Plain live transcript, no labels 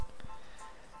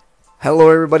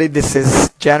Hello, everybody. This is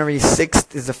January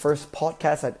 6th. Is the first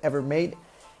podcast I've ever made.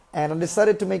 And I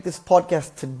decided to make this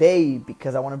podcast today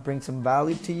because I want to bring some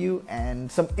value to you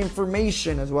and some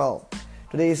information as well.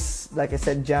 Today is, like I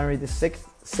said, January the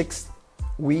 6th.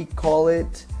 We call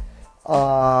it,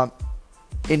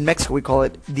 in Mexico, we call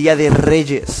it Dia de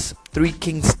Reyes, Three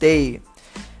Kings Day.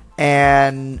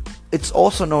 And it's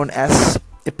also known as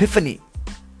Epiphany.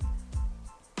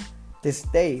 This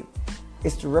day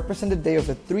is to represent the day of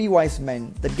the three wise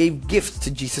men that gave gifts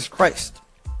to Jesus Christ.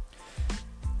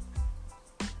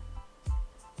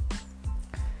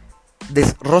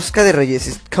 This Rosca de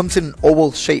Reyes comes in an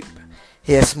oval shape.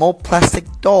 It has small plastic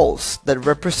dolls that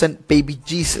represent baby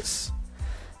Jesus.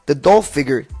 The doll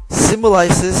figure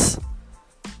symbolizes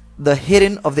the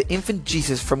hidden of the infant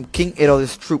Jesus from King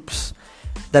Herodes' troops,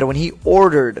 that when he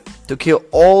ordered to kill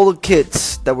all the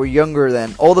kids that were younger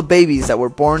than, all the babies that were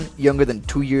born younger than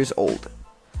 2 years old.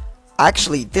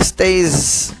 Actually, this day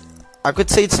is, I could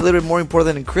say it's a little bit more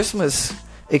important than Christmas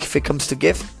if it comes to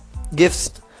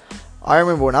gifts. I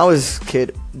remember when I was a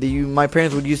kid, my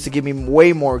parents would used to give me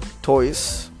way more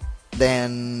toys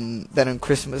than on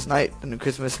Christmas night and on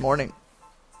Christmas morning.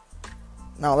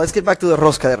 Now let's get back to the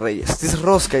Rosca de Reyes. This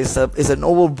Rosca is an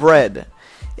oval bread.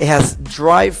 It has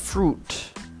dried fruit.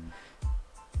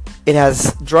 It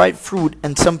has dried fruit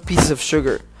and some pieces of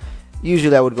sugar.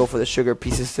 Usually I would go for the sugar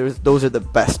pieces. Those are the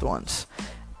best ones.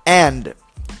 And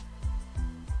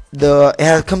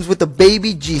it comes with the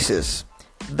baby Jesus.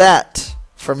 That,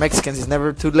 for Mexicans, is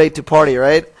never too late to party,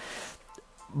 right?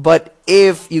 But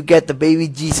if you get the baby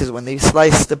Jesus when they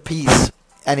slice the piece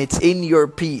and it's in your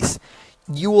piece,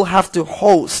 you will have to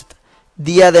host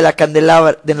Dia de la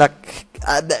Candelaria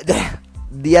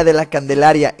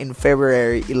in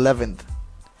February 11th.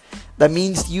 That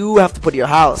means you have to put your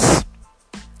house,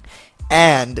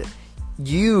 and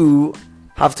you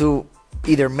have to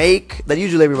either make that.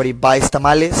 Usually everybody buys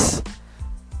tamales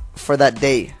for that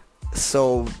day.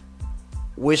 So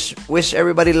wish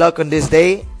everybody luck on this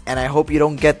day, and I hope you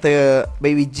don't get the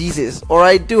baby Jesus, or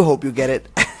I do hope you get it.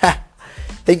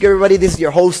 Thank you, everybody. This is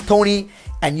your host Tony,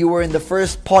 and you were in the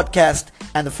first podcast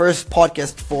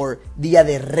for Dia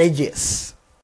de Reyes.